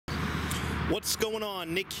What's going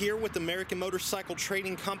on? Nick here with American Motorcycle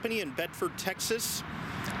Trading Company in Bedford, Texas.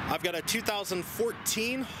 I've got a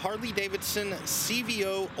 2014 Harley Davidson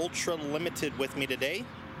CVO Ultra Limited with me today.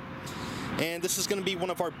 And this is going to be one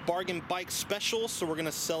of our bargain bike specials, so we're going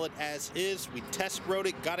to sell it as is. We test rode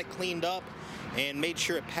it, got it cleaned up, and made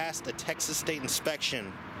sure it passed a Texas state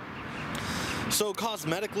inspection. So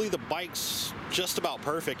cosmetically, the bike's just about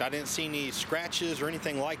perfect. I didn't see any scratches or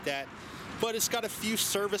anything like that. But it's got a few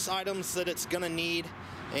service items that it's gonna need,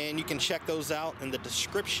 and you can check those out in the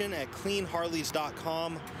description at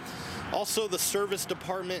cleanharleys.com. Also, the service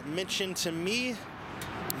department mentioned to me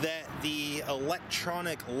that the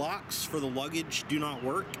electronic locks for the luggage do not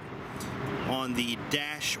work on the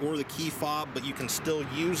dash or the key fob, but you can still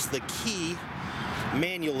use the key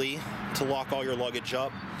manually to lock all your luggage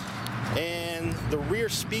up. And the rear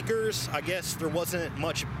speakers, I guess there wasn't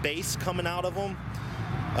much bass coming out of them.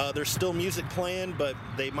 There's still music playing, but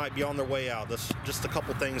they might be on their way out. That's just a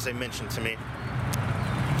couple things they mentioned to me.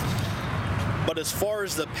 But as far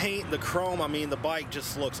as the paint, the chrome, I mean, the bike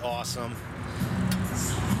just looks awesome.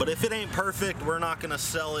 But if it ain't perfect, we're not gonna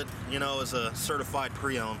sell it, you know, as a certified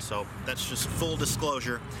pre-owned. So that's just full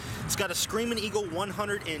disclosure. It's got a Screamin' Eagle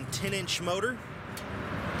 110-inch motor,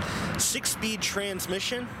 6-speed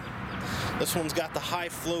transmission. This one's got the high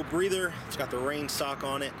flow breather, it's got the rain sock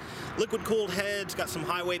on it, liquid cooled heads, got some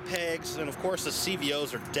highway pegs, and of course the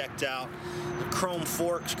CVOs are decked out. The chrome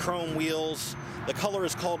forks, chrome wheels. The color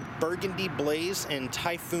is called Burgundy Blaze and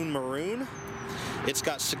Typhoon Maroon. It's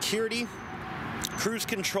got security, cruise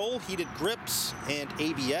control, heated grips, and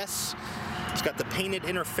ABS. It's got the painted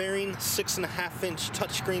interfering 6.5-inch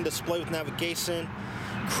touchscreen display with navigation,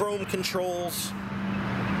 chrome controls.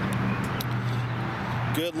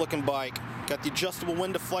 Good looking bike. Got the adjustable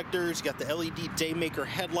wind deflectors, got the LED daymaker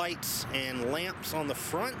headlights and lamps on the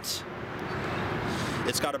front.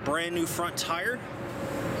 It's got a brand new front tire.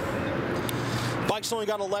 Bike's only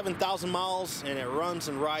got 11,000 miles and it runs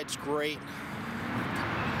and rides great.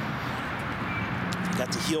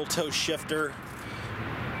 Got the heel toe shifter.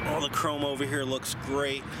 All the chrome over here looks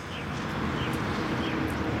great.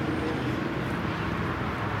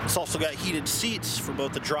 It's also got heated seats for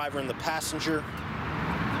both the driver and the passenger.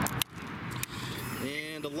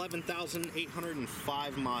 And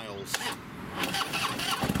 11,805 miles.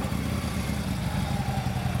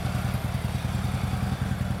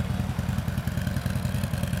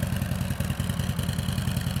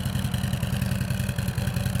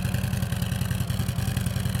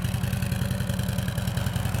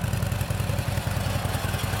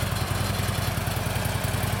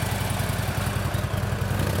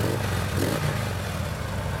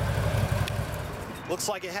 Looks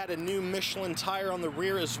like it had a new Michelin tire on the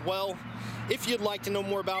rear as well. If you'd like to know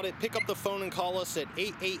more about it, pick up the phone and call us at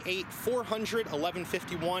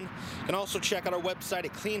 888-400-1151. You can also check out our website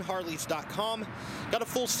at cleanharleys.com. Got a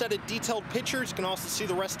full set of detailed pictures. You can also see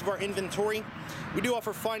the rest of our inventory. We do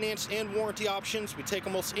offer finance and warranty options. We take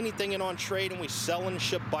almost anything in on trade, and we sell and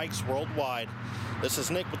ship bikes worldwide. This is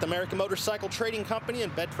Nick with American Motorcycle Trading Company in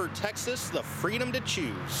Bedford, Texas. The freedom to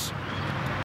choose.